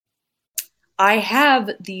I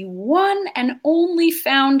have the one and only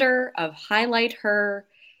founder of Highlight Her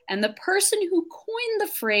and the person who coined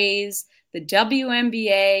the phrase, the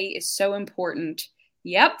WNBA is so important.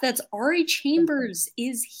 Yep, that's Ari Chambers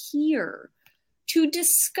is here to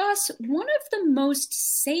discuss one of the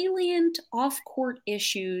most salient off-court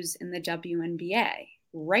issues in the WNBA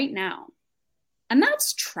right now. And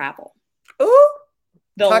that's travel. Ooh!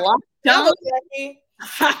 The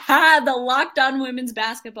Locked On Women's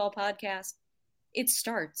Basketball Podcast. It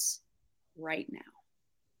starts right now.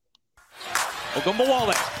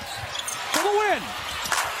 Ogunbowale for the win.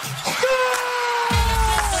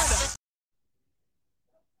 Good!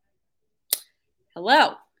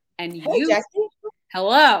 Hello. And hey, Jackie.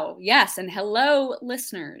 Hello. Yes. And hello,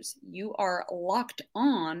 listeners. You are locked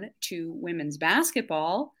on to women's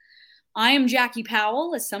basketball. I am Jackie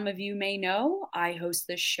Powell. As some of you may know, I host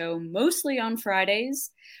this show mostly on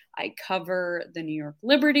Fridays. I cover the New York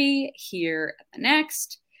Liberty here at the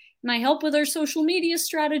Next, and I help with our social media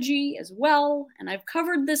strategy as well, and I've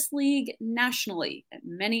covered this league nationally at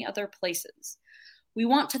many other places. We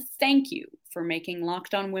want to thank you for making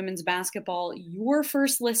Locked On Women's Basketball your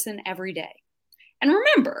first listen every day. And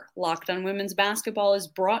remember, Locked On Women's Basketball is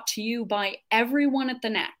brought to you by everyone at the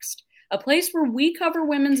Next, a place where we cover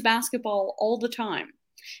women's basketball all the time,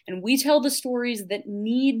 and we tell the stories that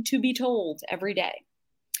need to be told every day.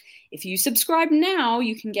 If you subscribe now,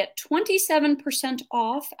 you can get 27%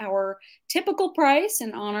 off our typical price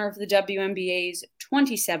in honor of the WNBA's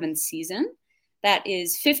 27th season. That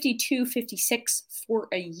is $52.56 for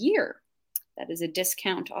a year. That is a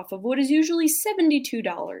discount off of what is usually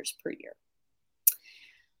 $72 per year.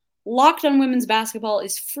 Locked On Women's Basketball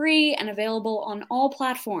is free and available on all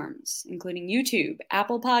platforms, including YouTube,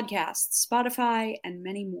 Apple Podcasts, Spotify, and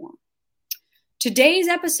many more. Today's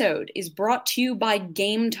episode is brought to you by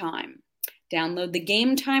Game Time. Download the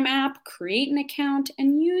Game Time app, create an account,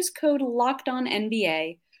 and use code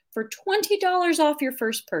LOCKEDONNBA for $20 off your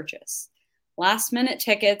first purchase. Last-minute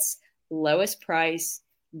tickets, lowest price,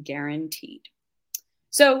 guaranteed.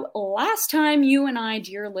 So last time you and I,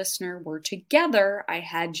 dear listener, were together, I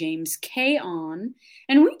had James K. on,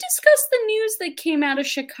 and we discussed the news that came out of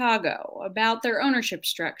Chicago about their ownership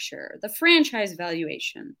structure, the franchise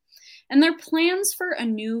valuation, and their plans for a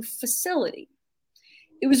new facility.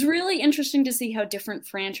 It was really interesting to see how different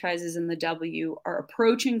franchises in the W are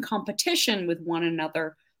approaching competition with one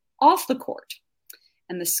another off the court.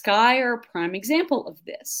 And the Sky are a prime example of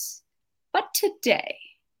this. But today,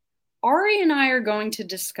 Ari and I are going to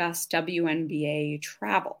discuss WNBA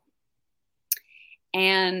travel.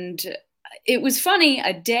 And it was funny,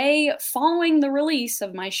 a day following the release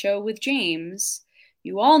of my show with James,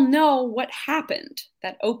 you all know what happened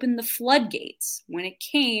that opened the floodgates when it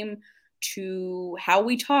came to how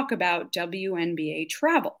we talk about WNBA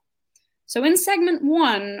travel. So in segment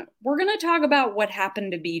 1, we're going to talk about what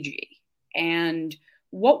happened to BG and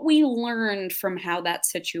what we learned from how that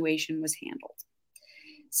situation was handled.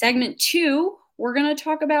 Segment 2, we're going to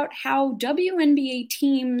talk about how WNBA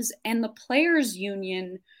teams and the Players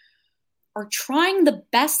Union are trying the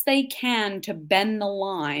best they can to bend the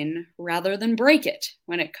line rather than break it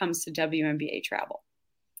when it comes to WNBA travel.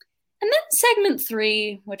 And then segment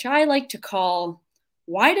 3, which I like to call,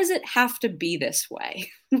 why does it have to be this way?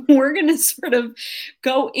 We're going to sort of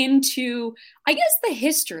go into, I guess, the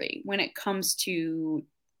history when it comes to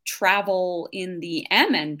travel in the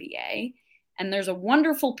MNBA. And there's a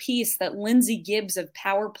wonderful piece that Lindsay Gibbs of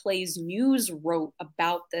Power Plays News wrote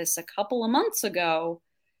about this a couple of months ago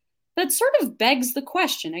that sort of begs the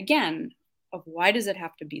question, again, of why does it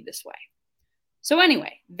have to be this way? So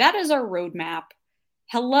anyway, that is our roadmap.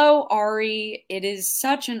 Hello, Ari. It is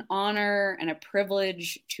such an honor and a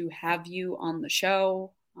privilege to have you on the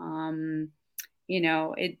show.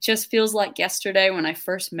 It just feels like yesterday when I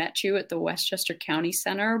first met you at the Westchester County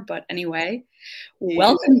Center. But anyway,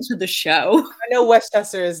 welcome to the show. I know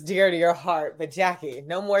Westchester is dear to your heart, but Jackie,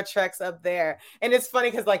 no more treks up there. And it's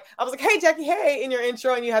funny because I was like, hey, Jackie, hey, in your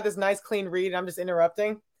intro, and you had this nice clean read, and I'm just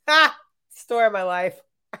interrupting. Story of my life.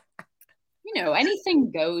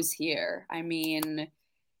 Anything goes here. I mean,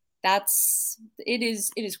 it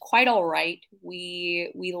is quite all right.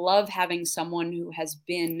 We love having someone who has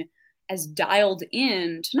been as dialed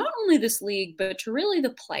in to not only this league, but to really the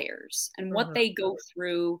players and what they go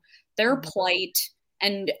through, their plight.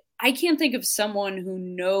 And I can't think of someone who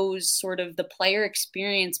knows sort of the player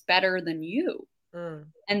experience better than you.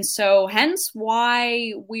 And so hence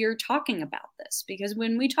why we're talking about this, because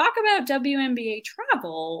when we talk about WNBA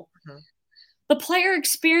travel, the player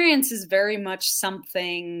experience is very much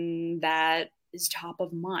something that is top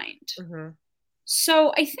of mind.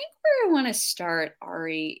 So I think where I want to start,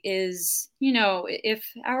 Ari, is, if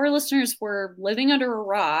our listeners were living under a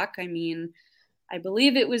rock, I mean, I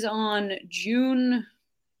believe it was on June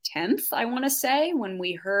 10th, I want to say, when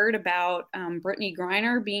we heard about Brittney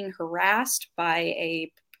Griner being harassed by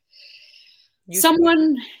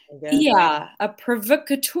someone, a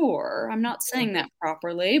provocateur. I'm not saying that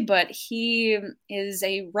properly, but he is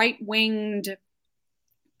a right-winged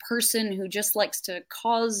person who just likes to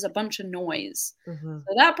cause a bunch of noise. Mm-hmm.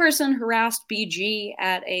 So that person harassed BG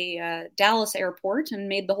at a Dallas airport and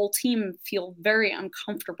made the whole team feel very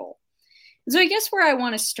uncomfortable. So I guess where I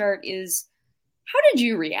want to start is, how did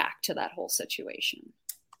you react to that whole situation?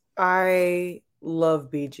 I love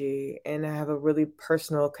BG and I have a really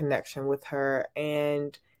personal connection with her.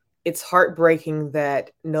 And it's heartbreaking that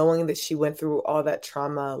knowing that she went through all that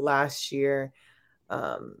trauma last year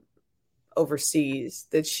overseas,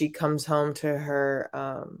 that she comes home to her,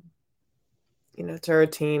 to her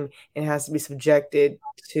team and has to be subjected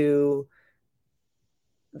to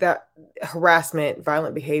that harassment,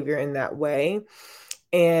 violent behavior in that way.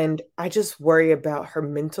 And I just worry about her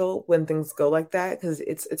mental when things go like that, because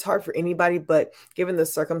it's hard for anybody, but given the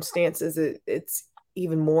circumstances, it's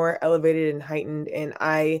even more elevated and heightened. And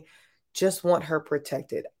I just want her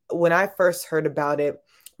protected. When I first heard about it,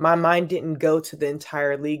 my mind didn't go to the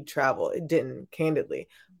entire league travel. It didn't, candidly.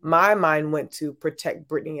 My mind went to protect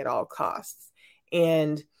Brittney at all costs.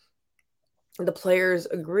 And the players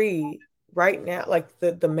agree right now, like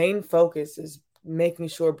the main focus is making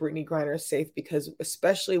sure Brittney Griner is safe, because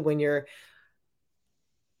especially when you're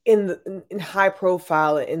in high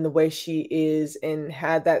profile in the way she is and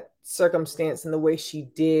had that circumstance in the way she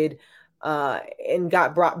did and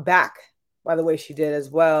got brought back by the way she did as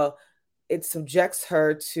well, it subjects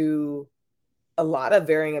her to a lot of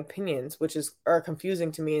varying opinions, which are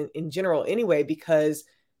confusing to me in general anyway, because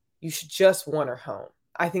you should just want her home.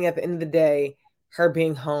 I think at the end of the day, her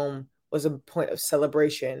being home was a point of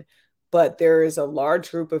celebration, but there is a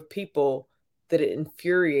large group of people that it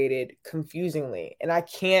infuriated confusingly. And I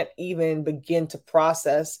can't even begin to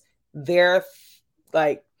process their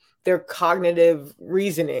cognitive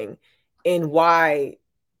reasoning and why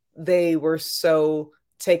they were so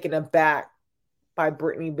taken aback by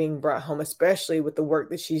Brittney being brought home, especially with the work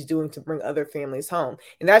that she's doing to bring other families home.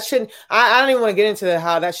 And that shouldn't, I don't even want to get into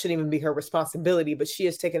how that shouldn't even be her responsibility, but she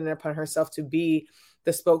has taken it upon herself to be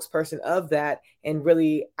the spokesperson of that and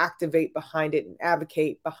really activate behind it and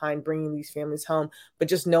advocate behind bringing these families home. But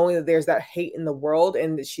just knowing that there's that hate in the world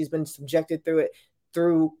and that she's been subjected through it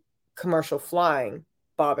through commercial flying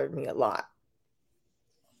bothered me a lot.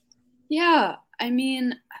 Yeah, I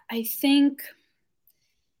mean, I think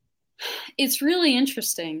it's really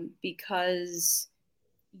interesting because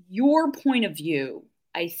your point of view,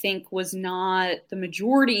 I think, was not the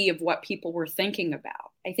majority of what people were thinking about.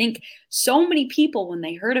 I think so many people, when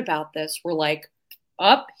they heard about this, were like,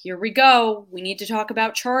 here we go. We need to talk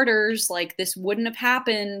about charters. Like, this wouldn't have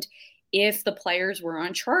happened if the players were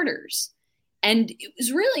on charters. And it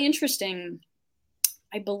was really interesting.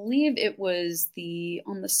 I believe it was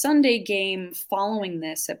on the Sunday game following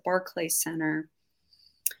this at Barclays Center,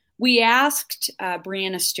 we asked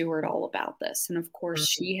Breanna Stewart all about this. And of course,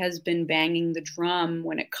 she has been banging the drum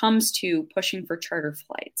when it comes to pushing for charter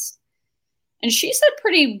flights. And she said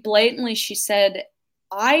pretty blatantly, she said,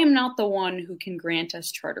 I am not the one who can grant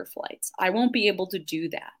us charter flights. I won't be able to do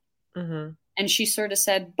that. Mm-hmm. And she sort of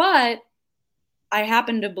said, but I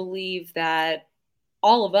happen to believe that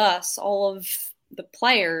all of us, all of the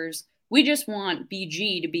players, we just want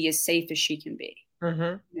BG to be as safe as she can be.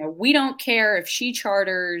 Mm-hmm. We don't care if she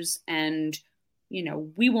charters and,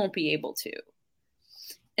 we won't be able to.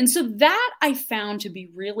 And so that I found to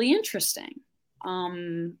be really interesting.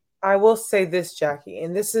 I will say this, Jackie,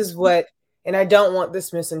 and this is and I don't want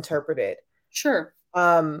this misinterpreted. Sure.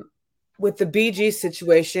 With the BG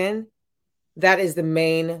situation, that is the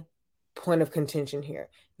main point of contention here.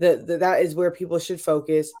 That is where people should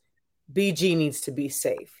focus. BG needs to be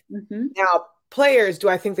safe. Mm-hmm. Now, players, do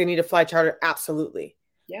I think they need to fly charter? Absolutely.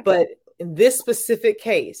 Yeah. But in this specific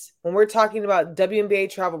case, when we're talking about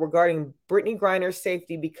WNBA travel regarding Brittney Griner's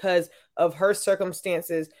safety because of her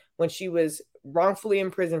circumstances when she was wrongfully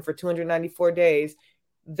imprisoned for 294 days,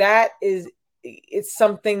 it's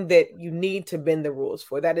something that you need to bend the rules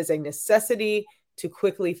for. That is a necessity to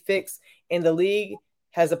quickly fix. And the league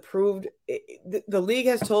has approved, the league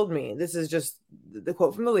has told me, this is just the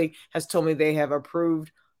quote from the league, has told me they have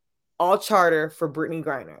approved all charter for Brittney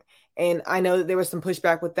Griner. And I know that there was some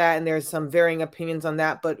pushback with that and there's some varying opinions on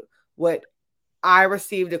that. But what I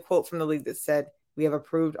received a quote from the league that said, we have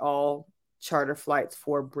approved all charter flights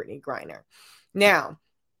for Brittney Griner. Now,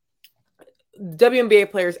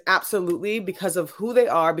 WNBA players, absolutely, because of who they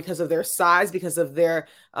are, because of their size, because of their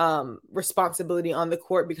responsibility on the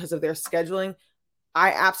court, because of their scheduling.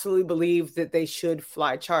 I absolutely believe that they should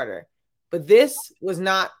fly charter. But this was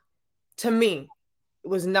not, to me, it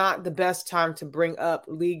was not the best time to bring up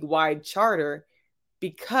league-wide charter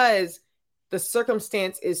because the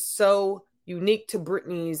circumstance is so unique to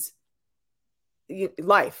Brittney's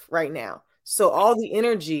life right now. So all the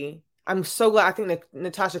energy, I'm so glad, I think that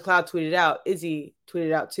Natasha Cloud tweeted out, Izzy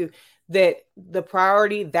tweeted out too, that the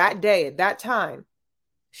priority that day at that time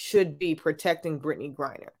should be protecting Brittney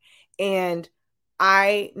Griner. And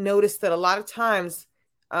I noticed that a lot of times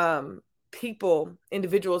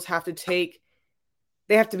individuals have to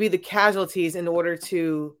be the casualties in order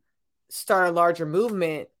to start a larger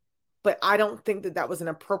movement. But I don't think that was an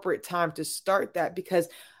appropriate time to start that, because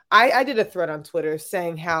I did a thread on Twitter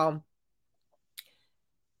saying how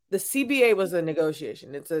the CBA was a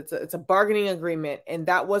negotiation. It's a bargaining agreement, and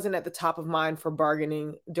that wasn't at the top of mind for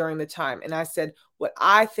bargaining during the time. And I said, what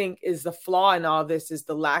I think is the flaw in all this is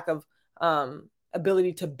the lack of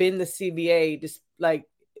ability to bend the CBA, just like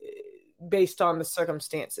based on the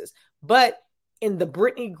circumstances. But in the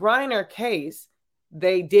Brittney Griner case,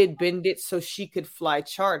 they did bend it so she could fly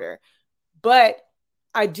charter. But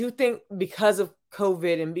I do think because of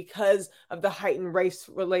COVID and because of the heightened race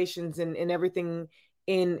relations and everything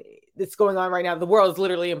that's going on right now, the world is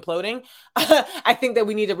literally imploding. I think that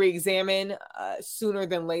we need to reexamine sooner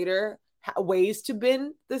than later ways to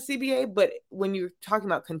bend the CBA. But when you're talking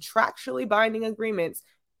about contractually binding agreements,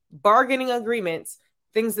 bargaining agreements,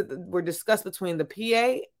 things that were discussed between the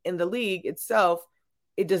PA and the league itself,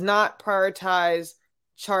 it does not prioritize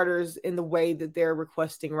charters in the way that they're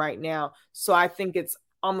requesting right now. So I think it's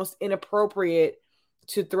almost inappropriate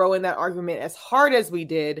to throw in that argument as hard as we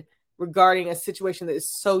did regarding a situation that is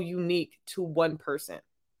so unique to one person.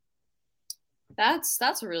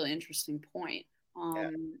 That's a really interesting point.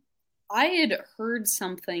 I had heard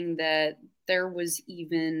something that there was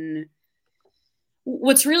even,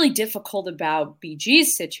 what's really difficult about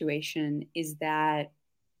BG's situation is that,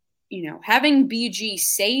 having BG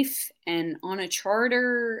safe and on a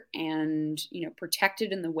charter and,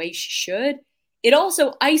 protected in the way she should, it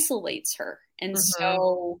also isolates her. And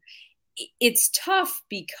so it's tough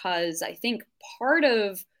because I think part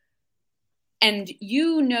of, and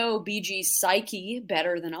BG's psyche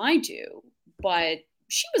better than I do, but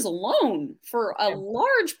she was alone for a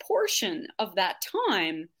large portion of that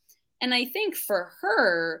time. And I think for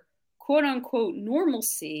her, quote unquote,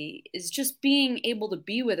 normalcy is just being able to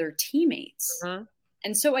be with her teammates.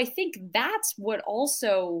 And so I think that's what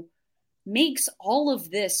also makes all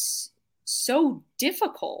of this so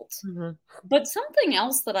difficult. But something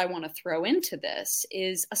else that I want to throw into this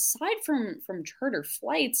is, aside from charter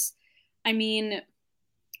flights, I mean,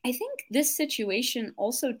 I think this situation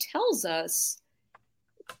also tells us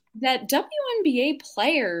that WNBA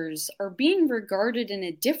players are being regarded in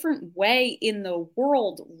a different way in the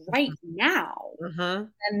world right now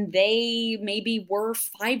than they maybe were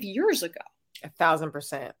 5 years ago.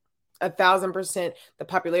 1,000%. 1,000%. The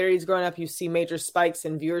popularity is growing up. You see major spikes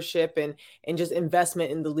in viewership and just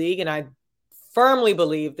investment in the league. And I firmly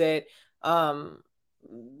believe that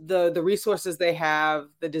the resources they have,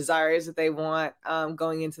 the desires that they want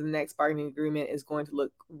going into the next bargaining agreement is going to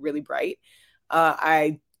look really bright.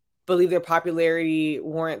 I believe their popularity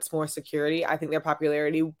warrants more security. I think their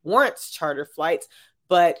popularity warrants charter flights.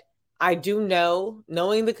 But I do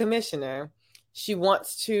knowing the commissioner, she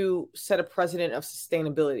wants to set a precedent of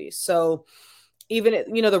sustainability. So even,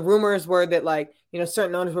 the rumors were that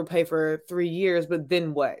certain owners would pay for 3 years, but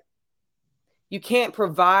then what? You can't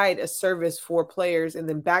provide a service for players and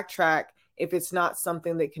then backtrack if it's not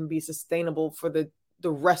something that can be sustainable for the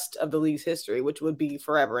rest of the league's history, which would be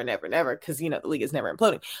forever and ever and ever, because, the league is never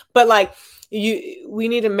imploding. But we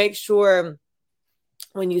need to make sure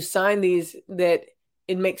when you sign these that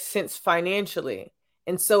it makes sense financially.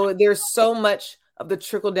 And so there's so much of the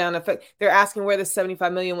trickle down effect. They're asking where the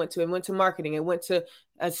 $75 million went to. It went to marketing. It went to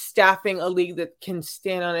staffing a league that can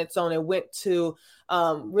stand on its own. It went to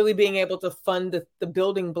really being able to fund the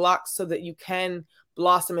building blocks so that you can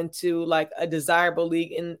blossom into a desirable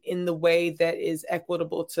league in the way that is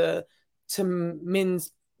equitable to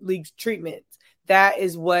men's league treatment. That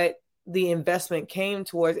is what the investment came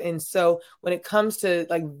towards. And so when it comes to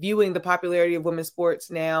viewing the popularity of women's sports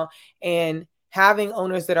now and having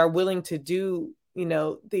owners that are willing to do,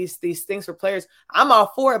 these things for players, I'm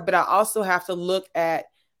all for it. But I also have to look at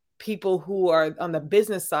people who are on the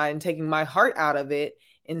business side and taking my heart out of it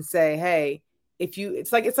and say, hey,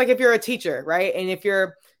 it's like if you're a teacher, right? And if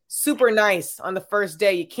you're super nice on the first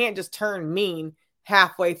day, you can't just turn mean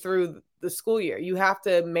halfway through the school year. You have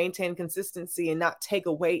to maintain consistency and not take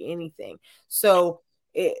away anything. So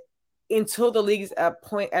until the league's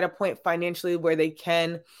at a point financially where they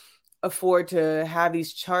can afford to have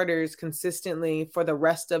these charters consistently for the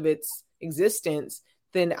rest of its existence,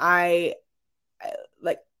 then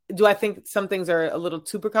do I think some things are a little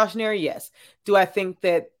too precautionary? Yes. Do I think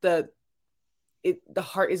that the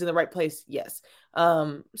heart is in the right place? Yes.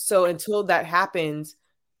 So until that happens,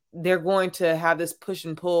 they're going to have this push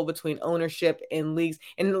and pull between ownership and leagues.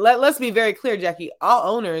 And let's be very clear, Jackie,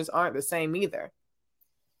 all owners aren't the same either.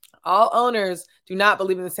 All owners do not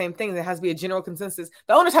believe in the same thing. There has to be a general consensus.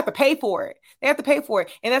 The owners have to pay for it. They have to pay for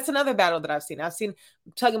it. And that's another battle that I've seen. I've seen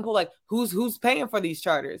tug and pull, like who's paying for these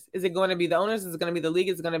charters? Is it going to be the owners? Is it going to be the league?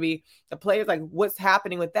 Is it going to be the players? Like, what's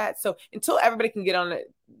happening with that? So until everybody can get on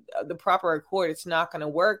the proper accord, it's not going to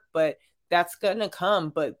work, but that's going to come.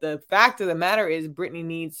 But the fact of the matter is Brittney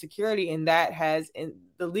needs security, and that has, in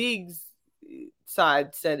the league's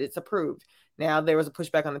side, said it's approved. Now, there was a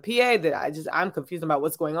pushback on the PA that I'm confused about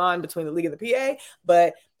what's going on between the league and the PA,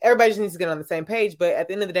 but everybody just needs to get on the same page. But at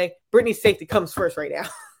the end of the day, Brittney's safety comes first right now.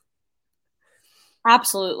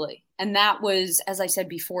 Absolutely. And that was, as I said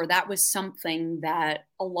before, that was something that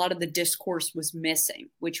a lot of the discourse was missing,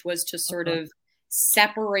 which was to sort of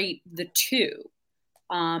separate the two.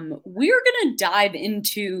 We're going to dive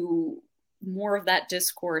into more of that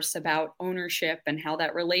discourse about ownership and how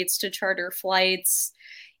that relates to charter flights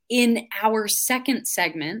in our second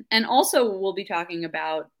segment. And also we'll be talking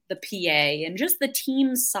about the PA and just the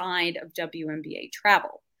team side of WNBA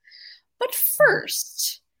travel. But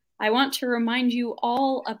first, I want to remind you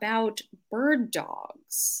all about Bird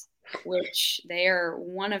Dogs, which they are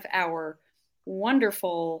one of our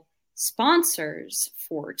wonderful sponsors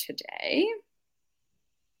for today.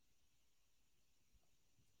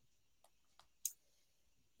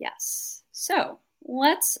 Yes. So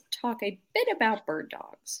let's talk a bit about Bird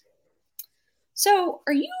Dogs. So,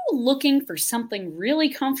 are you looking for something really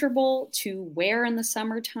comfortable to wear in the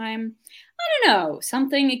summertime? I don't know,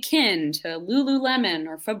 something akin to Lululemon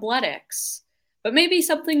or Fabletics, but maybe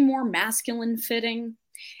something more masculine fitting?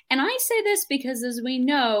 And I say this because, as we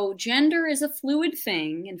know, gender is a fluid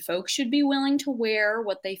thing, and folks should be willing to wear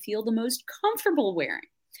what they feel the most comfortable wearing.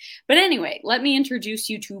 But anyway, let me introduce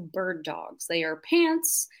you to Bird Dogs. They are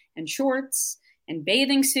pants and shorts and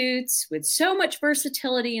bathing suits with so much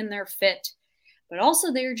versatility in their fit, but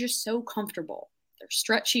also they're just so comfortable. Their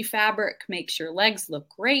stretchy fabric makes your legs look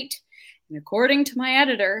great, and according to my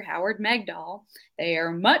editor, Howard Megdal, they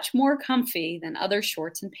are much more comfy than other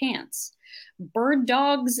shorts and pants. Bird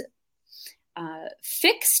Dogs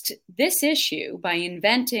fixed this issue by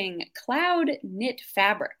inventing cloud knit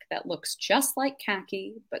fabric that looks just like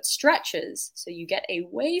khaki, but stretches so you get a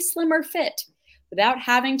way slimmer fit without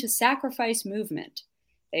having to sacrifice movement.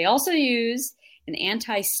 They also use an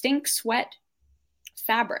anti-stink sweat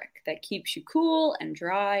fabric that keeps you cool and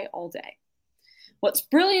dry all day. What's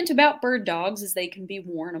brilliant about Bird Dogs is they can be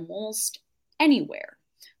worn almost anywhere.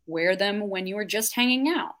 Wear them when you are just hanging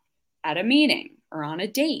out, at a meeting, or on a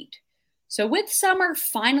date. So with summer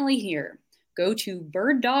finally here, go to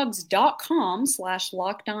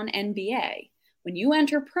birddogs.com/LockedOnNBA. When you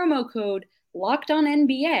enter promo code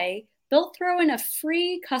LockedOnNBA, they'll throw in a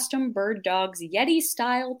free custom Bird Dogs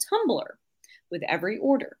Yeti-style tumbler with every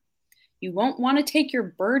order. You won't want to take your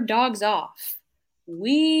Bird Dogs off.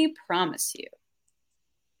 We promise you.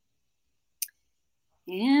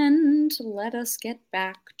 And let us get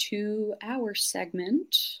back to our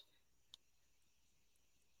segment.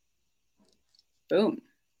 Boom.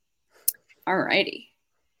 Alrighty.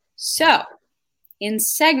 So, in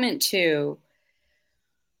segment 2,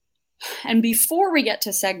 and before we get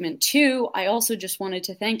to segment 2, I also just wanted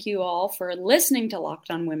to thank you all for listening to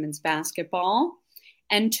Locked On Women's Basketball.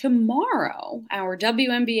 And tomorrow, our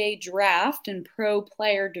WNBA draft and pro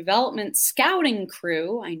player development scouting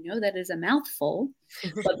crew, I know that is a mouthful,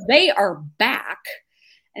 but they are back.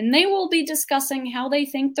 And they will be discussing how they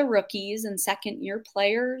think the rookies and second-year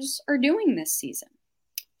players are doing this season.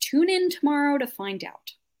 Tune in tomorrow to find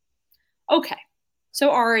out. Okay,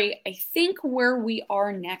 so Ari, I think where we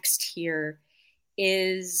are next here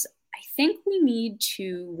is I think we need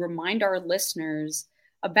to remind our listeners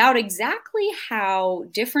about exactly how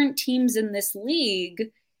different teams in this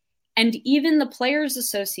league and even the Players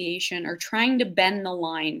Association are trying to bend the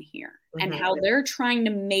line here, and how they're trying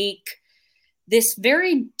to make this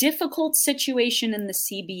very difficult situation in the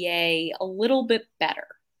CBA a little bit better.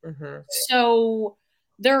 So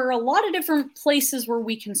there are a lot of different places where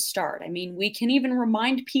we can start. I mean, we can even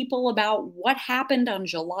remind people about what happened on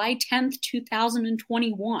July 10th,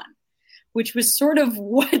 2021, which was sort of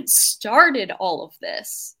what started all of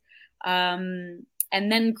this. And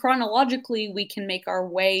then chronologically, we can make our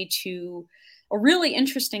way to a really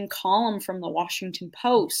interesting column from the Washington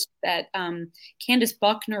Post that Candace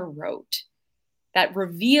Buckner wrote that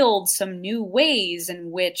revealed some new ways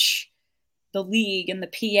in which the league and the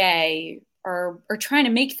PA are trying to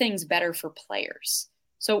make things better for players.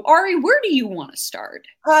 So, Ari, where do you want to start?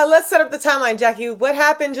 Let's set up the timeline, Jackie. What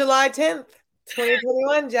happened July 10th,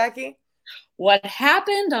 2021, Jackie? What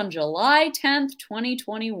happened on July 10th,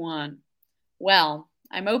 2021? Well,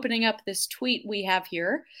 I'm opening up this tweet we have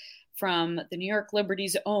here from the New York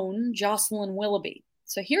Liberty's own Jocelyn Willoughby.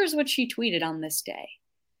 So here's what she tweeted on this day.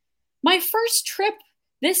 My first trip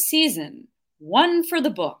this season, one for the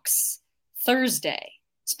books. Thursday,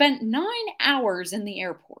 spent 9 hours in the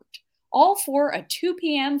airport, all for a 2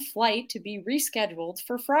 p.m. flight to be rescheduled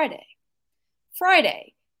for Friday.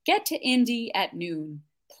 Friday, get to Indy at noon,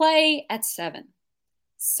 play at 7.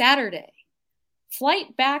 Saturday,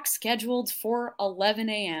 flight back scheduled for 11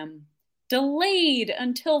 a.m., delayed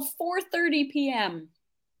until 4:30 p.m.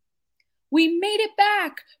 We made it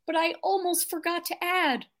back, but I almost forgot to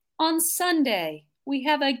add, on Sunday, we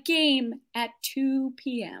have a game at 2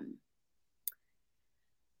 p.m.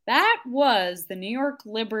 That was the New York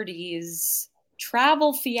Liberty's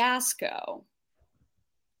travel fiasco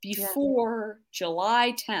before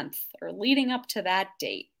July 10th, or leading up to that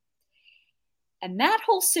date. And that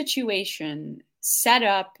whole situation set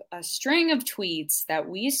up a string of tweets that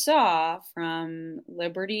we saw from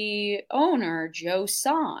Liberty owner Joe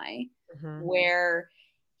Tsai, where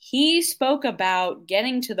he spoke about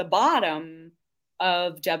getting to the bottom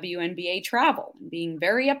of WNBA travel and being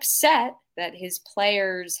very upset that his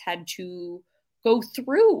players had to go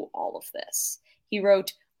through all of this. He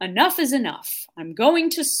wrote, "Enough is enough. I'm going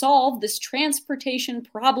to solve this transportation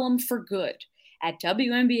problem for good at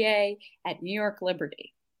WNBA at New York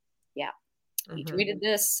Liberty." Yeah. He tweeted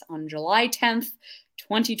this on July 10th,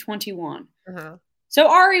 2021. So,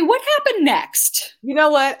 Ari, what happened next? You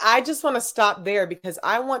know what? I just want to stop there because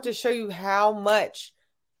I want to show you how much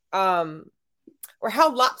or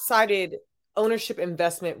how lopsided ownership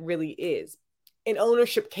investment really is and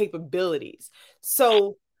ownership capabilities.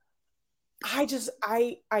 So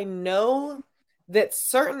I know that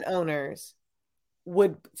certain owners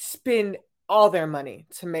would spend all their money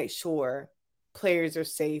to make sure players are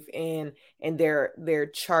safe and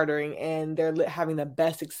they're chartering and they're having the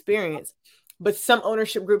best experience. But some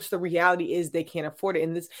ownership groups, the reality is they can't afford it.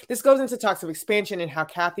 And this goes into talks of expansion and how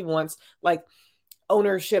Kathy wants like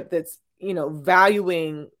ownership that's,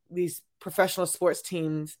 valuing these professional sports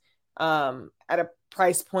teams at a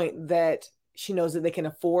price point that she knows that they can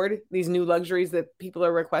afford these new luxuries that people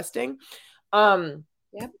are requesting.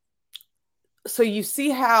 Yep. So you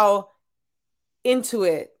see how into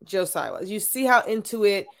it Josiah was. You see how into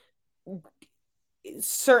it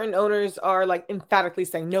certain owners are like emphatically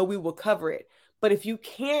saying, no, we will cover it. But if you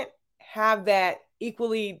can't have that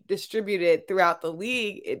equally distributed throughout the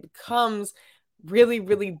league, it becomes really,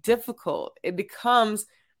 really difficult. It becomes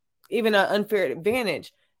even an unfair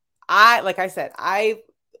advantage. Like I said, I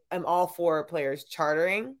am all for players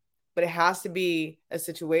chartering, but it has to be a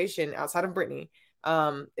situation outside of Brittney.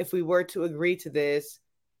 If we were to agree to this,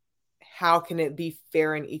 how can it be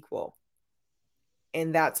fair and equal?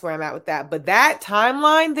 And that's where I'm at with that. But that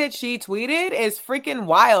timeline that she tweeted is freaking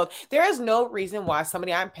wild. There is no reason why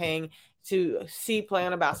somebody I'm paying to see play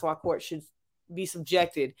on a basketball court should be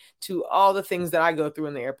subjected to all the things that I go through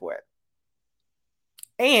in the airport.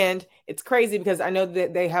 And it's crazy because I know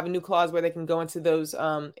that they have a new clause where they can go into those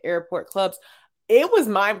airport clubs. It was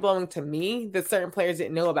mind-blowing to me that certain players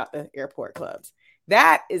didn't know about the airport clubs.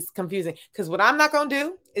 That is confusing because what I'm not going to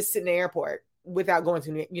do is sit in the airport without going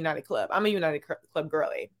to United Club. I'm a United Club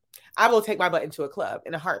girly. I will take my butt into a club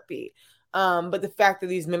in a heartbeat. But the fact that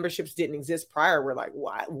these memberships didn't exist prior, we're like,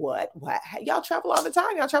 what? Y'all travel all the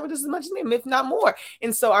time. Y'all travel just as much as me, if not more.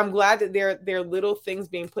 And so I'm glad that there are little things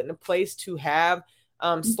being put into place to have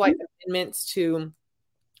slight amendments to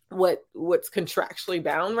what's contractually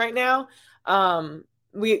bound right now.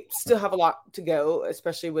 We still have a lot to go,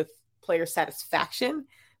 especially with player satisfaction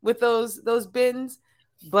with those bins.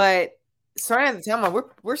 But starting at the time,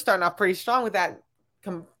 we're starting off pretty strong with that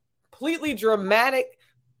completely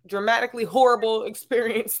dramatically horrible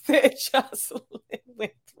experience that Jocelyn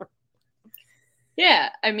went through. Yeah,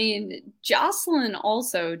 I mean, Jocelyn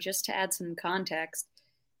also, just to add some context,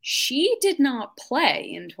 she did not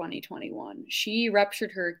play in 2021. She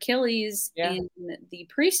ruptured her Achilles in the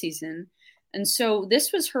preseason. And so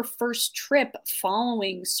this was her first trip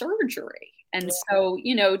following surgery. And so,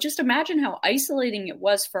 just imagine how isolating it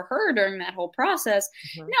was for her during that whole process.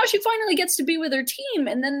 Mhm. Now she finally gets to be with her team.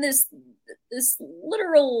 And then this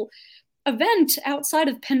literal event outside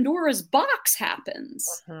of Pandora's box happens.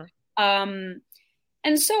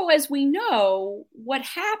 And so, as we know, what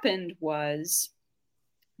happened was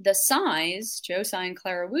the Tsais, Joe Tsai and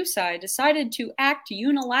Clara Wu Tsai, decided to act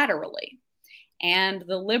unilaterally. And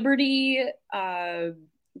the Liberty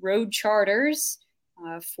road charters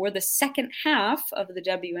for the second half of the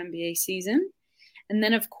WNBA season. And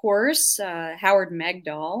then, of course, Howard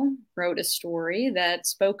Megdal wrote a story that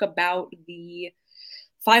spoke about the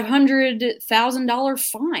 $500,000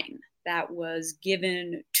 fine that was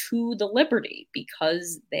given to the Liberty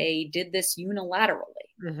because they did this unilaterally.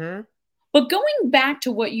 Mm-hmm. But going back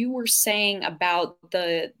to what you were saying about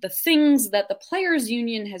the things that the players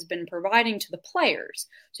union has been providing to the players.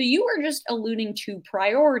 So you were just alluding to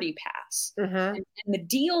Priority Pass and the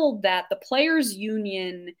deal that the players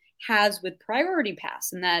union has with Priority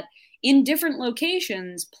Pass, and that in different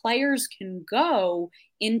locations, players can go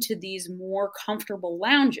into these more comfortable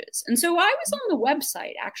lounges. And so I was on the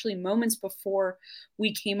website actually moments before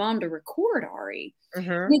we came on to record, Ari.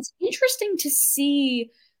 And it's interesting to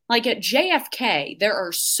see, like at JFK, there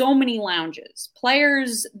are so many lounges.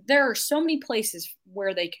 Players, there are so many places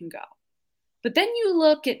where they can go. But then you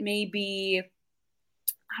look at maybe,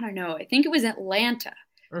 I don't know, I think it was Atlanta.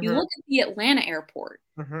 You look at the Atlanta airport.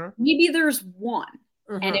 Maybe there's one.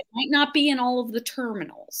 And it might not be in all of the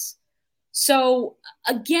terminals. So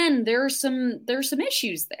again, there are some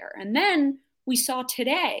issues there. And then we saw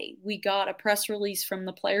today, we got a press release from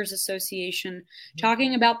the Players Association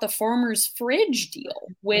talking about the Farmer's Fridge deal,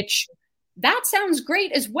 which that sounds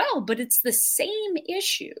great as well, but it's the same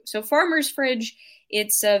issue. So Farmer's Fridge,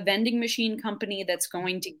 it's a vending machine company that's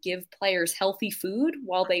going to give players healthy food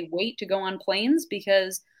while they wait to go on planes,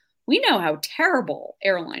 because we know how terrible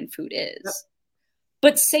airline food is. Yep.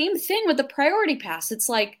 But same thing with the Priority Pass. It's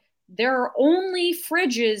like there are only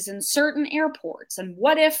fridges in certain airports. And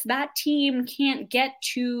what if that team can't get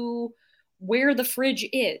to where the fridge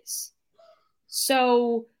is?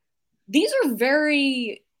 So these are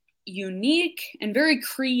very unique and very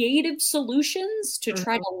creative solutions to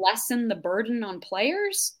try to lessen the burden on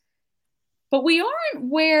players. But we aren't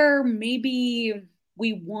where maybe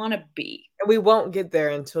we want to be. And we won't get there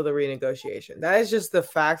until the renegotiation. That is just the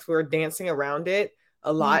fact. We're dancing around it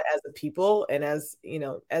a lot as a people, and as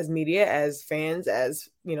as media, as fans, as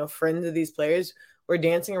friends of these players. We're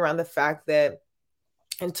dancing around the fact that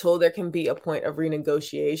until there can be a point of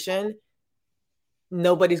renegotiation,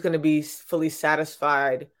 nobody's going to be fully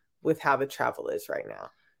satisfied with how the travel is right now,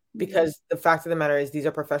 because the fact of the matter is these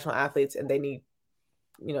are professional athletes and they need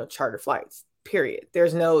charter flights, period.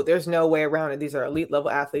 There's no way around it. These are elite level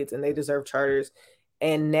athletes and they deserve charters.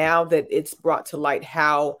 And now that it's brought to light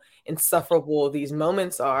how insufferable these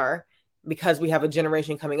moments are, because we have a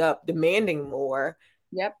generation coming up demanding more.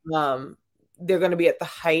 Yep. They're going to be at the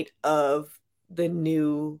height of the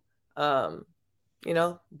new, bargain,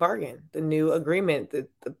 the new agreement that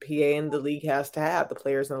the PA and the league has to have, the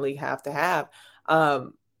players in the league have to have.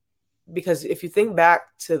 Because if you think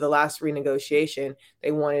back to the last renegotiation,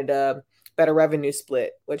 they wanted a better revenue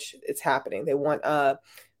split, which it's happening. They want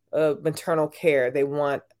maternal care. They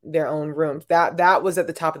want their own rooms. That was at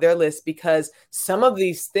the top of their list, because some of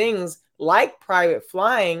these things like private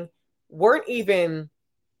flying weren't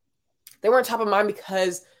top of mind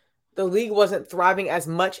because the league wasn't thriving as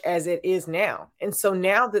much as it is now. And so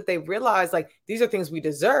now that they realize like these are things we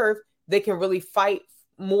deserve, they can really fight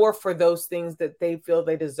more for those things that they feel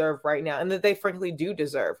they deserve right now, and that they frankly do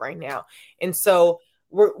deserve right now. And so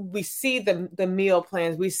we see the meal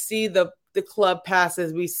plans, we see the club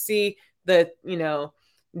passes, we see the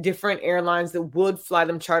different airlines that would fly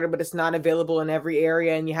them charter, but it's not available in every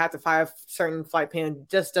area, and you have to fly a certain flight plan. It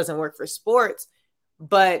just doesn't work for sports.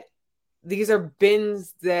 But these are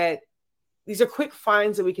quick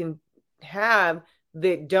finds that we can have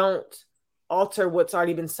that don't alter what's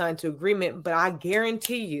already been signed to agreement. But I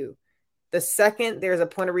guarantee you, the second there's a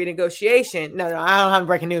point of renegotiation, no, I don't have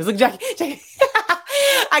breaking news. Look, Jackie.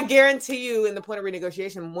 I guarantee you, in the point of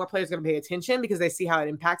renegotiation, more players are going to pay attention because they see how it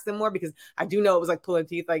impacts them more. Because I do know it was like pulling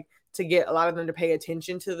teeth, like to get a lot of them to pay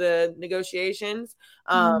attention to the negotiations.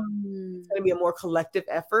 It's going to be a more collective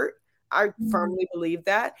effort. I firmly believe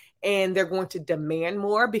that, and they're going to demand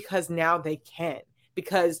more because now they can,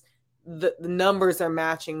 because the numbers are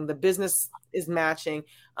matching, the business is matching,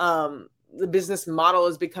 the business model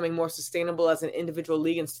is becoming more sustainable as an individual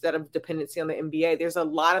league instead of dependency on the NBA. There's a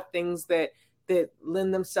lot of things that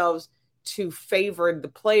lend themselves to favor the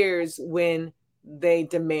players when they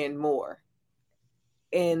demand more.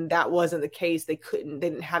 and that wasn't the case. They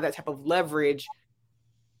didn't have that type of leverage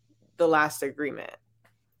the last agreement.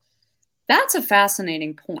 That's a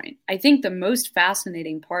fascinating point. I think the most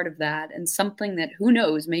fascinating part of that, and something that, who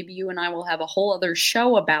knows, maybe you and I will have a whole other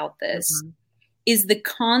show about this, is the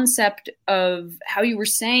concept of how you were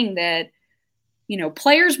saying that,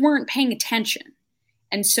 players weren't paying attention.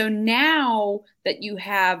 And so now that you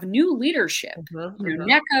have new leadership,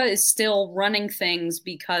 NECA is still running things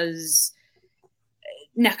because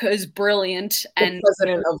NECA is brilliant. The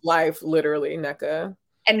president of life, literally, NECA.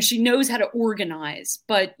 And she knows how to organize.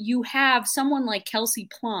 But you have someone like Kelsey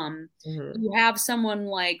Plum. You have someone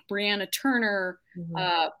like Brianna Turner,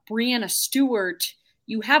 Brianna Stewart.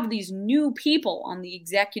 You have these new people on the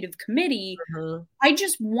executive committee. I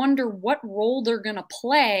just wonder what role they're going to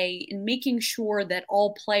play in making sure that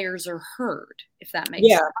all players are heard, if that makes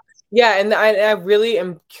sense. Yeah, and I really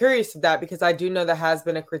am curious of that, because I do know that has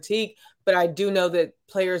been a critique, but I do know that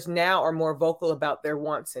players now are more vocal about their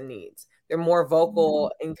wants and needs. They're more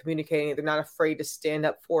vocal in communicating. They're not afraid to stand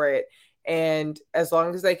up for it. And as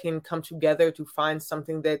long as they can come together to find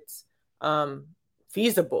something that's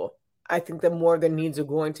feasible, I think that more of their needs are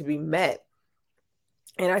going to be met.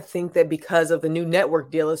 And I think that because of the new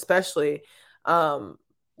network deal, especially,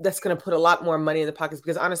 that's going to put a lot more money in the pockets,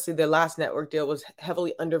 because honestly, their last network deal was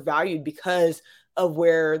heavily undervalued because of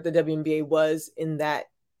where the WNBA was in that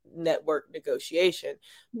network negotiation.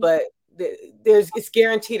 But it's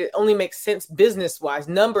guaranteed, it only makes sense business wise,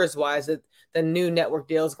 numbers wise, that the new network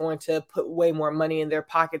deal is going to put way more money in their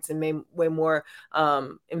pockets and way more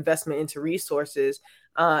investment into resources.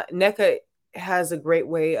 NECA has a great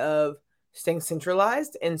way of staying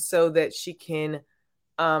centralized, and so that she can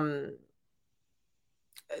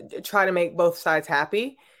try to make both sides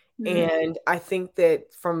happy. And I think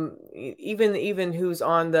that from even who's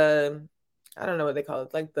on the, I don't know what they call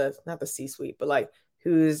it, like not the C-suite, but like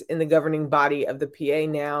who's in the governing body of the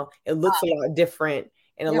PA now, it looks a lot different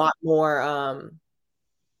and a lot more,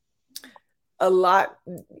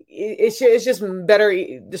 it's just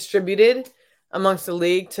better distributed amongst the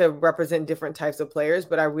league to represent different types of players.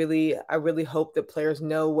 But I really hope that players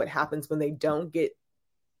know what happens when they don't get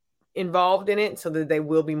involved in it, so that they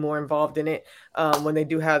will be more involved in it when they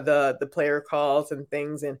do have the player calls and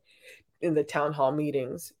things, and in the town hall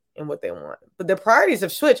meetings, and what they want. But the priorities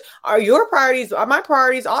have switched. Are your priorities, are my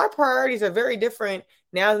priorities? Our priorities are very different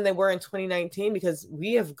now than they were in 2019, because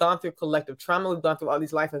we have gone through collective trauma. We've gone through all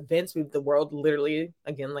these life events. The world literally,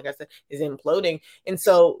 again, like I said, is imploding. And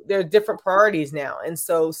so there are different priorities now. And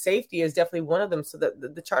so safety is definitely one of them. So that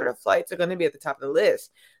the charter flights are going to be at the top of the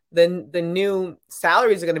list. Then the new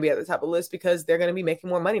salaries are going to be at the top of the list, because they're going to be making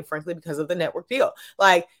more money, frankly, because of the network deal.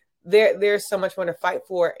 Like there's so much more to fight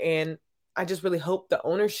for. And I just really hope the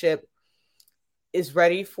ownership is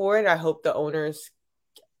ready for it. I hope the owners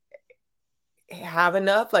have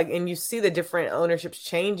enough, and you see the different ownerships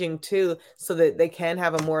changing too, so that they can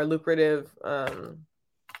have a more lucrative,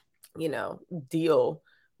 deal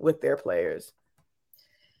with their players.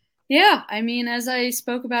 Yeah, I mean, as I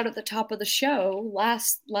spoke about at the top of the show,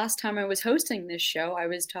 last time I was hosting this show, I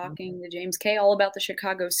was talking to James Kay all about the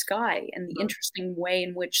Chicago Sky and the interesting way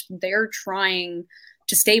in which they're trying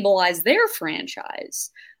to stabilize their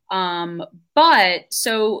franchise. But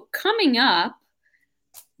so coming up,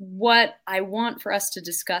 what I want for us to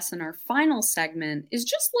discuss in our final segment is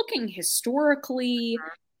just looking historically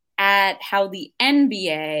at how the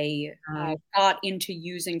NBA got into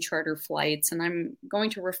using charter flights. And I'm going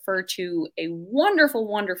to refer to a wonderful,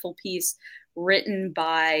 wonderful piece written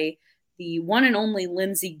by the one and only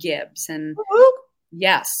Lindsay Gibbs. And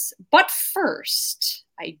yes, but first,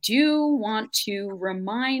 I do want to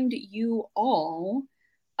remind you all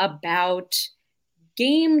about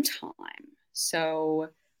Game Time. So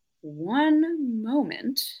one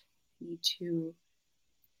moment, I need to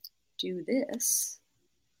do this.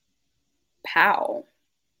 Pow.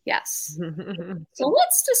 Yes. So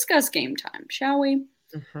let's discuss Game Time, shall we?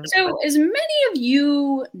 So as many of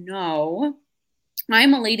you know,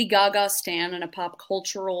 I'm a Lady Gaga stan and a pop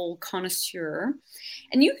cultural connoisseur.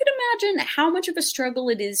 And you can imagine how much of a struggle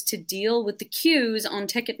it is to deal with the queues on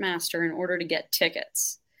Ticketmaster in order to get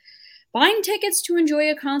tickets. Buying tickets to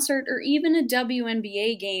enjoy a concert or even a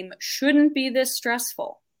WNBA game shouldn't be this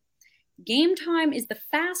stressful. Game Time is the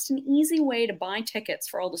fast and easy way to buy tickets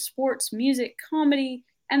for all the sports, music, comedy,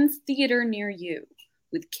 and theater near you.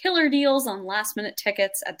 With killer deals on last-minute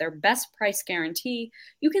tickets at their best price guarantee,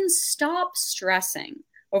 you can stop stressing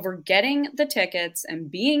over getting the tickets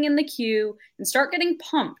and being in the queue and start getting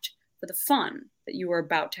pumped for the fun that you are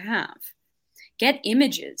about to have. Get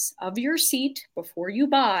images of your seat before you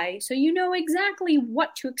buy so you know exactly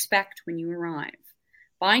what to expect when you arrive.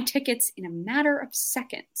 Buy tickets in a matter of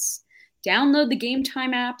seconds. Download the Game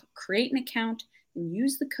Time app, create an account, and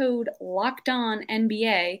use the code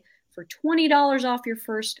LOCKEDONNBA for $20 off your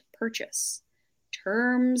first purchase.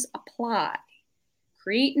 Terms apply.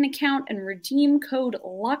 Create an account and redeem code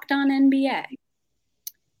LOCKEDONNBA.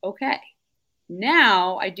 Okay,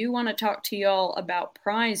 now I do want to talk to y'all about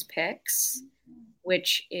Prize Picks,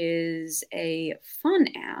 which is a fun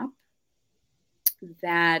app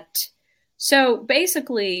that... So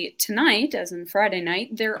basically tonight, as in Friday night,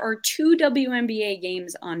 there are 2 WNBA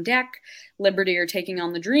games on deck. Liberty are taking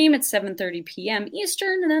on the Dream at 7:30 p.m.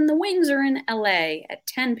 Eastern, and then the Wings are in LA at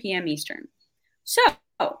 10 p.m. Eastern. So,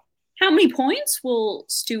 how many points will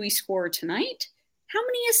Stewie score tonight? How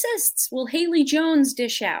many assists will Haley Jones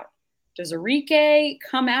dish out? Does Arike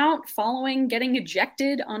come out following getting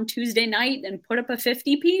ejected on Tuesday night and put up a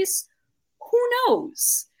 50-piece? Who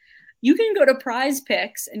knows? You can go to Prize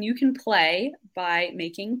Picks and you can play by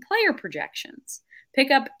making player projections. Pick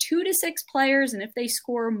up 2 to 6 players, and if they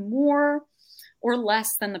score more or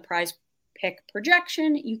less than the Prize Pick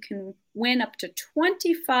projection, you can win up to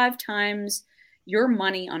 25 times your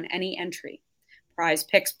money on any entry. Prize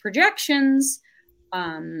Picks projections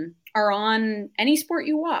are on any sport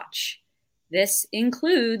you watch. This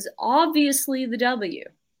includes, obviously, the W.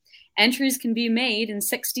 Entries can be made in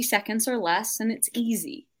 60 seconds or less, and it's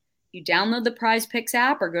easy. You download the Prize Picks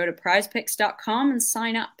app or go to prizepicks.com and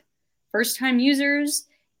sign up. First-time users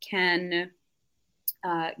can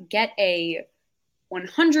get a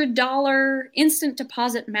 $100 instant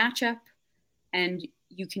deposit matchup, and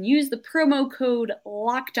you can use the promo code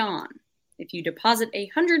LOCKEDON. If you deposit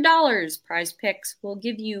 $100, Prize Picks will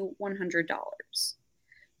give you $100. Do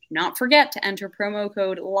not forget to enter promo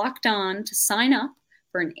code LOCKEDON to sign up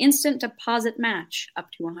for an instant deposit match up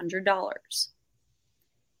to $100.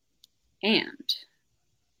 And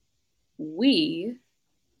we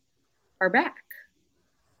are back.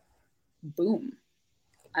 Boom.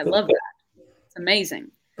 I love that. It's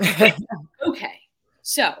amazing. Okay.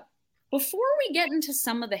 So before we get into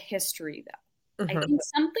some of the history, though, I think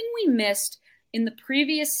something we missed in the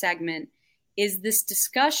previous segment is this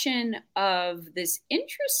discussion of this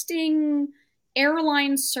interesting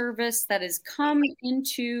airline service that has come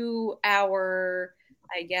into our,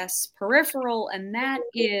 I guess, peripheral, and that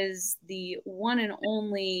is the one and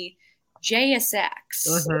only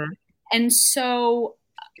JSX. And so,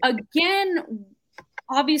 again,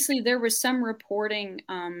 obviously there was some reporting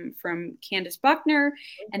from Candace Buckner,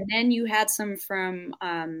 and then you had some from,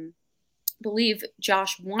 I believe,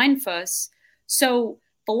 Josh Weinfuss. So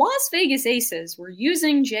the Las Vegas Aces were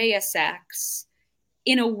using JSX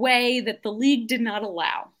in a way that the league did not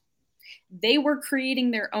allow. They were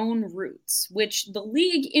creating their own routes, which the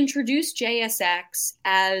league introduced JSX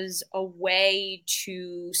as a way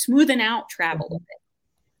to smoothen out travel a bit.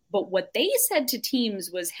 But what they said to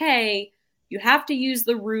teams was, hey, you have to use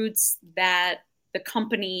the routes that the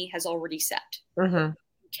company has already set. You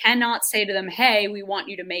cannot say to them, hey, we want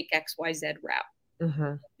you to make XYZ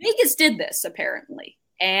route. Vegas did this, apparently.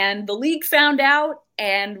 And the league found out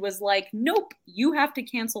and was like, nope, you have to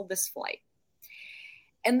cancel this flight.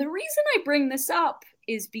 And the reason I bring this up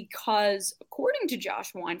is because, according to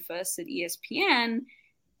Josh Weinfuss at ESPN,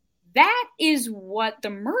 that is what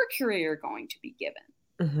the Mercury are going to be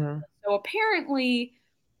given. So apparently,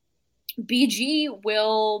 BG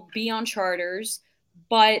will be on charters,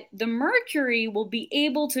 but the Mercury will be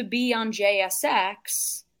able to be on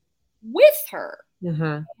JSX with her.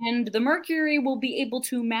 And the Mercury will be able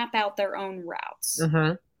to map out their own routes.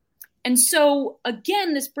 And so,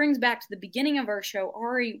 again, this brings back to the beginning of our show,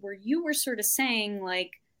 Ari, where you were sort of saying,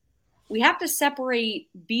 like, we have to separate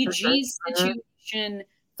BG's situation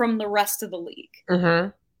from the rest of the league.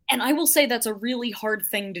 And I will say that's a really hard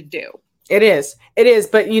thing to do. It is. It is.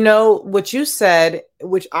 But, you know, what you said,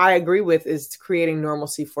 which I agree with, is creating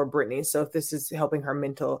normalcy for Brittney. So if this is helping her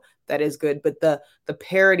mental, that is good. But the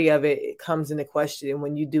parity of it comes into question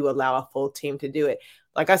when you do allow a full team to do it.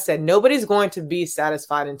 Like I said, nobody's going to be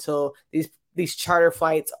satisfied until these charter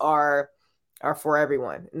flights are for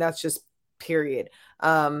everyone. And that's just period.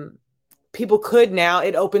 People could now,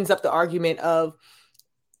 it opens up the argument of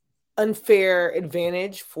unfair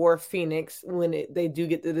advantage for Phoenix when they do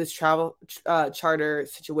get to this travel charter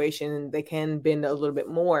situation. They can bend a little bit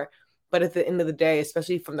more. But at the end of the day,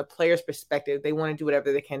 especially from the player's perspective, they want to do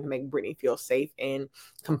whatever they can to make Brittney feel safe and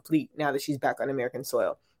complete now that she's back on American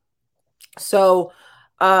soil. So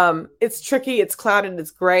it's tricky, it's clouded,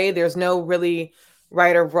 it's gray. There's no really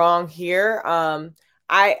right or wrong here.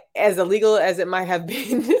 I, as illegal as it might have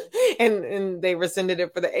been, and they rescinded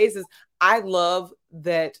it for the Aces, I love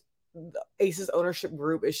that the Aces ownership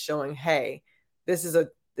group is showing, hey, This is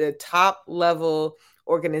the top level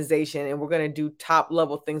organization, and we're going to do top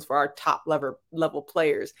level things for our top level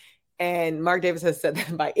players. And Mark Davis has said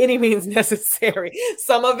that by any means necessary.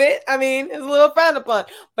 Some of it, I mean, is a little frowned upon,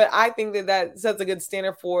 but I think that sets a good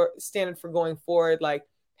standard for going forward. Like,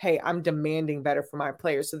 hey, I'm demanding better for my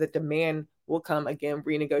players, so that demand will come, again,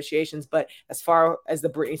 renegotiations. But as far as the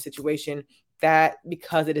Brittney situation, that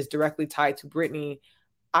because it is directly tied to Brittney,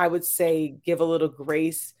 I would say give a little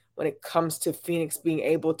grace when it comes to Phoenix being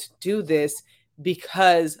able to do this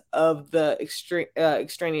because of the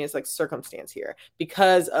extraneous like circumstance here,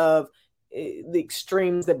 because of the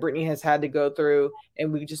extremes that Brittney has had to go through.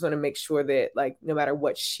 And we just want to make sure that, like, no matter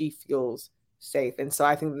what, she feels safe. And so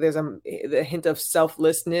I think there's a hint of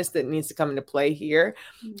selflessness that needs to come into play here.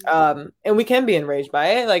 And we can be enraged by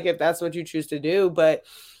it, like if that's what you choose to do, but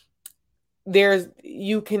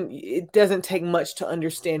it doesn't take much to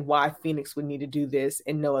understand why Phoenix would need to do this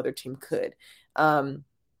and no other team could.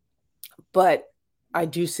 But I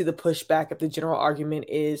do see the pushback if the general argument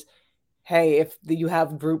is, hey, if you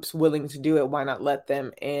have groups willing to do it, why not let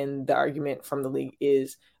them? And the argument from the league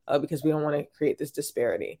is because we don't want to create this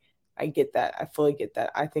disparity. I get that. I fully get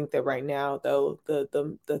that. I think that right now, though,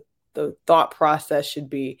 the thought process should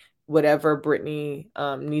be whatever Brittney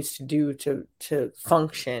needs to do to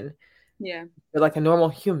function. Yeah, like a normal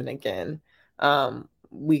human again.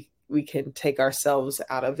 We can take ourselves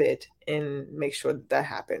out of it and make sure that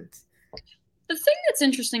happens. The thing that's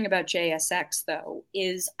interesting about JSX, though,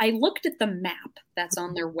 is I looked at the map that's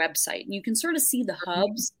on their website, and you can sort of see the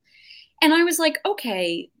hubs. And I was like,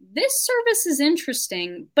 okay, this service is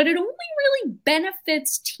interesting, but it only really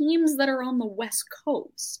benefits teams that are on the West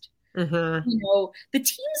Coast. Mm-hmm. You know, the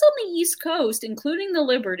teams on the East Coast, including the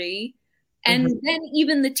Liberty, and then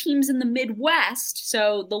even the teams in the Midwest,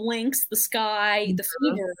 so the Lynx, the Sky, the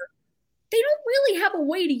Fever, they don't really have a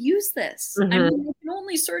way to use this. I mean, they can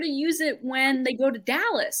only sort of use it when they go to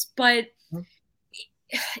Dallas. But,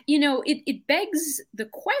 you know, it begs the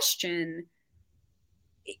question,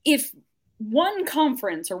 if one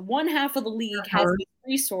conference or one half of the league has this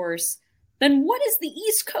resource, then what is the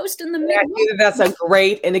East Coast and the Midwest? I think that's a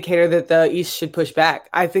great indicator that the East should push back.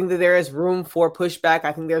 I think that there is room for pushback.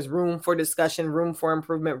 I think there's room for discussion, room for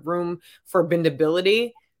improvement, room for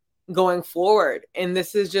bendability going forward. And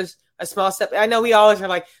this is just a small step. I know we always are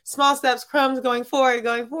like, small steps, crumbs, going forward.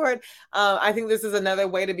 I think this is another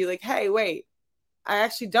way to be like, hey, wait, I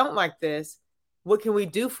actually don't like this. What can we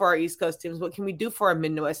do for our East Coast teams? What can we do for our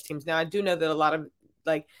Midwest teams? Now, I do know that a lot of,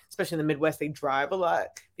 like, especially in the Midwest, they drive a lot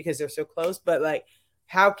because they're so close. But, like,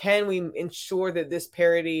 how can we ensure that this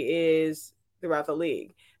parity is throughout the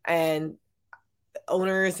league? And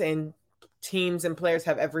owners and teams and players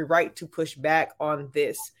have every right to push back on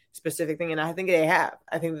this specific thing. And I think they have.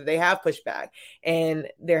 I think that they have pushed back. And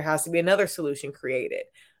there has to be another solution created.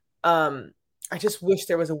 I just wish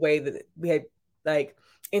there was a way that we had, like,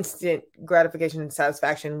 instant gratification and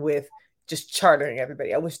satisfaction with just chartering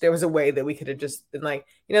everybody. I wish there was a way that we could have just been like,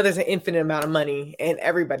 you know, there's an infinite amount of money and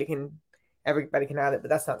everybody can have it, but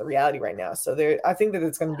that's not the reality right now. So I think that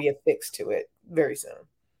it's going to be a fix to it very soon.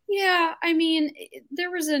 Yeah, I mean,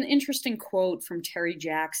 there was an interesting quote from Terry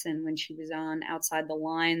Jackson when she was on Outside the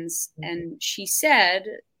Lines, and she said,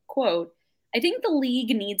 quote, "I think the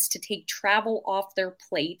league needs to take travel off their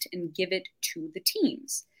plate and give it to the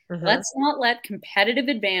teams. Let's not let competitive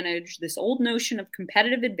advantage, this old notion of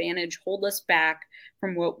competitive advantage, hold us back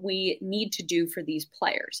from what we need to do for these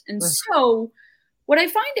players." And so what I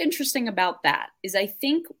find interesting about that is I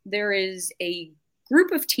think there is a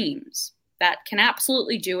group of teams that can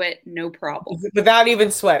absolutely do it, no problem. Without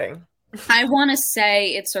even sweating. I want to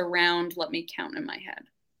say it's around, let me count in my head.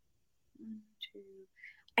 1, 2,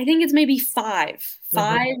 I think it's maybe 5.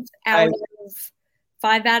 5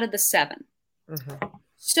 out of the 7.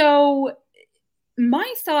 So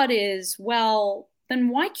my thought is, well, then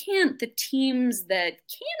why can't the teams that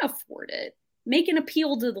can't afford it make an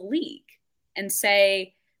appeal to the league and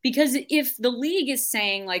say, because if the league is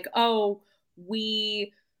saying like, oh,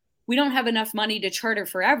 we don't have enough money to charter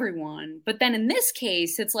for everyone, but then in this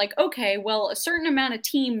case, it's like, okay, well, a certain amount of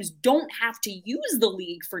teams don't have to use the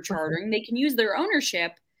league for chartering. They can use their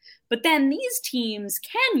ownership, but then these teams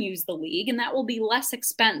can use the league, and that will be less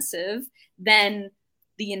expensive than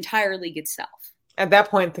the entire league itself. At that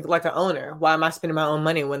point, think like an owner. Why am I spending my own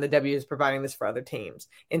money when the W is providing this for other teams?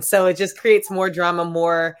 And so it just creates more drama,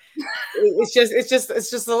 more. It's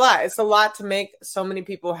just a lot. It's a lot to make so many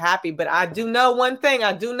people happy. But I do know one thing.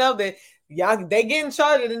 I do know that y'all, they get in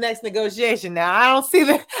charge of the next negotiation. Now, I don't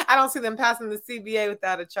see them passing the CBA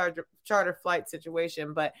without a charter flight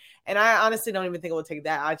situation. And I honestly don't even think it will take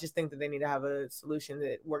that. I just think that they need to have a solution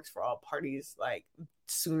that works for all parties, like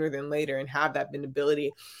sooner than later, and have that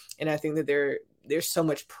bendability. And I think that there's so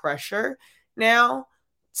much pressure now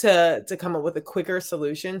to come up with a quicker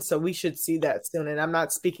solution. So we should see that soon. And I'm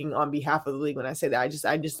not speaking on behalf of the league when I say that.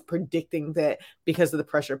 I'm just predicting that because of the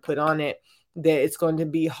pressure put on it, that it's going to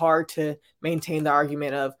be hard to maintain the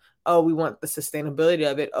argument of, oh, we want the sustainability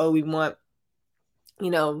of it. Oh, we want,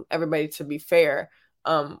 everybody to be fair,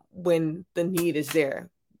 when the need is there,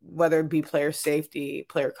 whether it be player safety,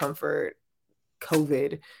 player comfort,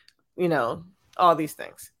 COVID, all these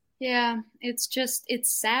things. Yeah, it's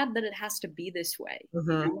sad that it has to be this way.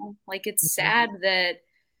 Mm-hmm. Like, it's sad that,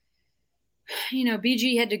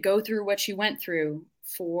 BG had to go through what she went through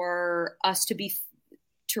for us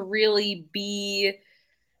to really be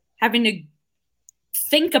having to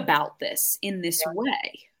think about this in this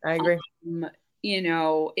way. I agree.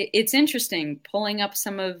 It's interesting pulling up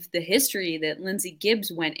some of the history that Lindsay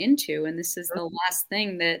Gibbs went into, and this is the last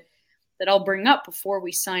thing that I'll bring up before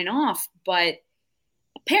we sign off. But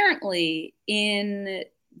apparently in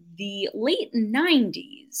the late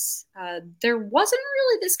 90s, there wasn't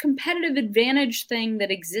really this competitive advantage thing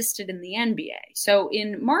that existed in the NBA. So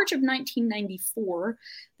in March of 1994,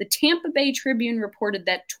 the Tampa Bay Tribune reported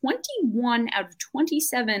that 21 out of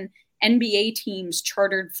 27 NBA teams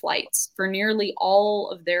chartered flights for nearly all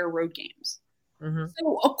of their road games. Mm-hmm.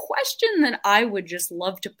 So a question that I would just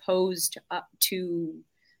love to pose to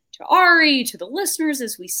Ari, to the listeners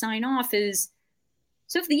as we sign off is,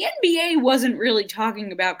 so if the NBA wasn't really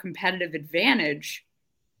talking about competitive advantage,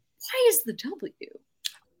 why is the W?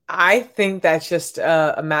 I think that's just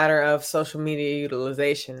a matter of social media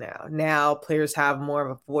utilization now. Now players have more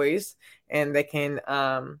of a voice and they can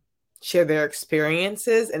share their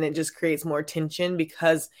experiences, and it just creates more tension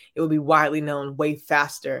because it will be widely known way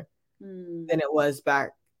faster than it was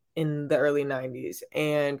back in the early 90s.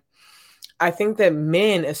 And I think that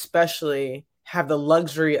men especially have the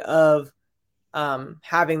luxury of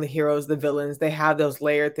having the heroes, the villains. They have those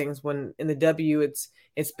layered things. When in the W, it's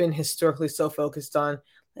been historically so focused on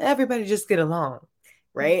everybody just get along,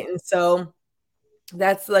 right? And so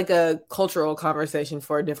that's like a cultural conversation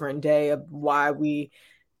for a different day of why we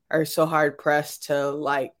are so hard pressed to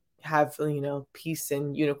like have, peace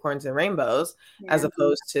and unicorns and rainbows, as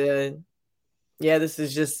opposed to, this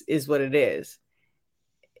is what it is.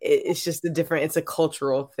 It's just it's a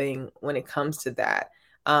cultural thing when it comes to that.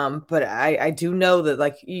 But I do know that,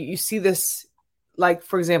 like, you see this, like,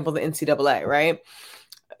 for example, the NCAA, right?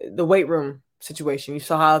 The weight room situation. You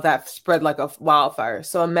saw how that spread like a wildfire.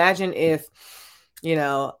 So imagine if, New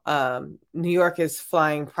York is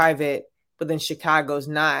flying private, but then Chicago's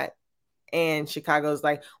not. And Chicago's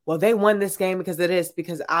like, well, they won this game because of this,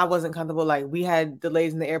 because I wasn't comfortable. Like, we had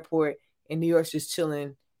delays in the airport and New York's just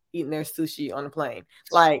chilling, eating their sushi on a plane.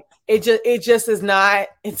 Like, it just is not,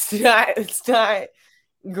 it's not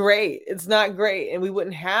great. It's not great. And we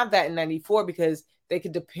wouldn't have that in 94 because they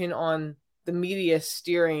could depend on the media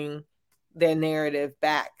steering their narrative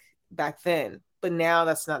back then. But now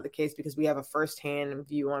that's not the case because we have a firsthand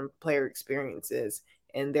view on player experiences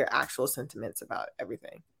and their actual sentiments about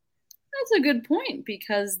everything. That's a good point,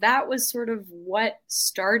 because that was sort of what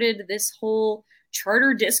started this whole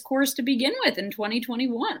charter discourse to begin with in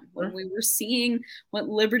 2021, when we were seeing what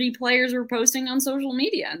Liberty players were posting on social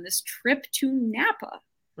media and this trip to Napa.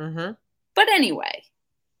 Mm-hmm. But anyway,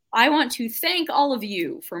 I want to thank all of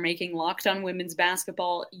you for making Locked On Women's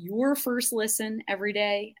Basketball your first listen every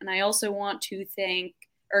day. And I also want to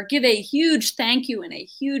give a huge thank you and a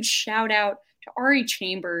huge shout out to Ari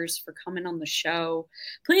Chambers for coming on the show.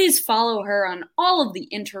 Please follow her on all of the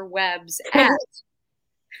interwebs at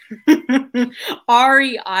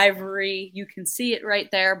Ari Ivory. You can see it right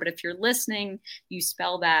there, but if you're listening, you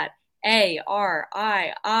spell that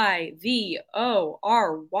ARIIVORY.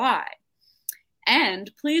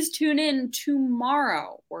 And please tune in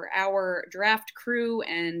tomorrow, where our draft crew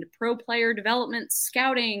and pro player development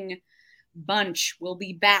scouting bunch will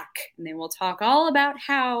be back, and they will talk all about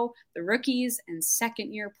how the rookies and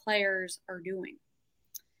second-year players are doing.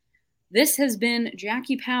 This has been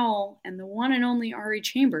Jackie Powell and the one and only Ari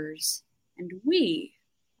Chambers, and we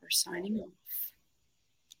are signing off.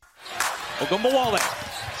 Ogunbowale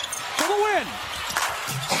for the win.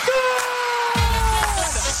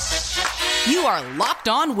 You are Locked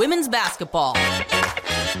On Women's Basketball,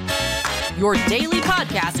 your daily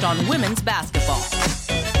podcast on women's basketball.